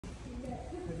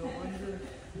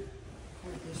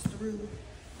Pull this through.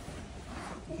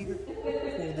 Here, pull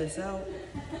this out.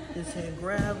 This hand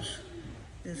grabs.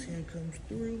 This hand comes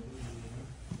through.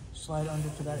 Slide under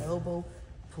to that elbow.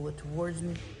 Pull it towards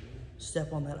me.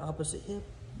 Step on that opposite hip.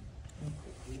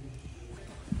 And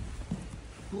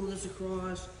pull this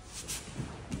across.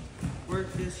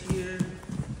 Work this here.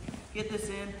 Get this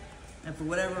in. And for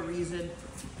whatever reason,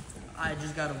 I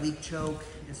just got a weak choke.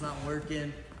 It's not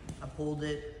working. I pulled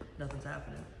it. Nothing's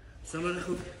happening. So I'm gonna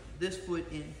hook this foot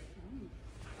in.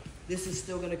 This is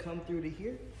still gonna come through to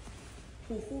here.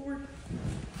 Pull forward.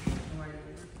 Right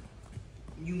here.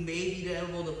 You may be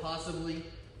able to possibly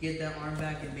get that arm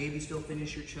back and maybe still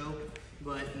finish your choke,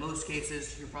 but most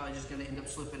cases, you're probably just gonna end up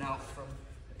slipping out from,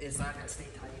 it's not gonna stay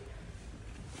tight.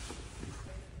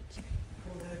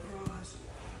 Pull that across.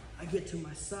 I get to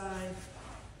my side,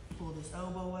 pull this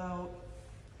elbow out,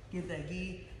 get that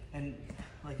gi, and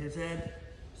like I said,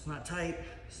 it's not tight,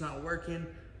 it's not working,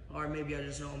 or maybe I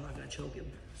just know I'm not gonna choke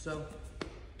him. So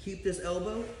keep this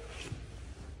elbow,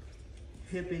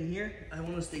 hip in here. I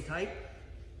wanna stay tight.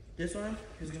 This arm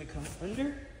is gonna come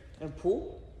under and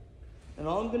pull. And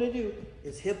all I'm gonna do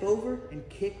is hip over and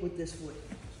kick with this foot.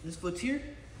 This foot's here,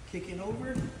 kicking over,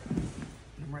 and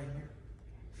I'm right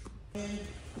here. And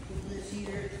pull this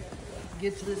here,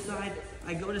 get to the side.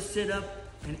 I go to sit up,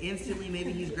 and instantly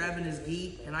maybe he's grabbing his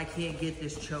gi, and I can't get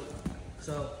this choke.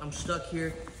 So I'm stuck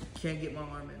here, can't get my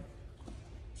arm in.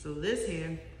 So this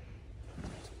hand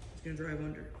is gonna drive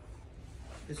under.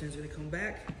 This hand's gonna come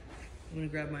back. I'm gonna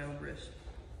grab my own wrist,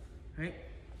 right?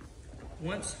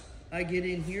 Once I get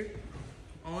in here,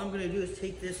 all I'm gonna do is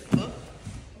take this up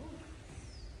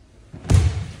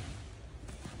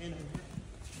and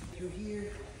through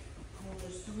here, pull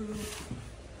this through,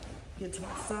 get to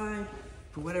my side.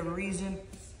 For whatever reason,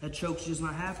 that choke's just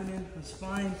not happening, that's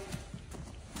fine.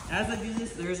 As I do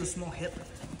this, there is a small hip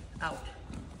out,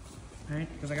 right?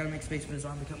 Because I gotta make space for his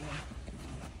arm to come on.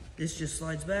 This just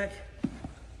slides back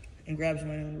and grabs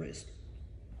my own wrist.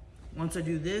 Once I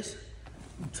do this,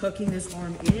 I'm tucking this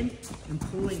arm in and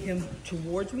pulling him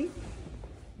towards me.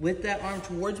 With that arm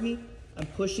towards me, I'm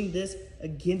pushing this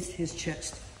against his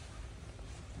chest.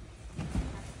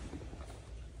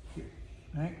 Here,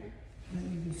 all right?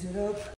 Then you can sit up.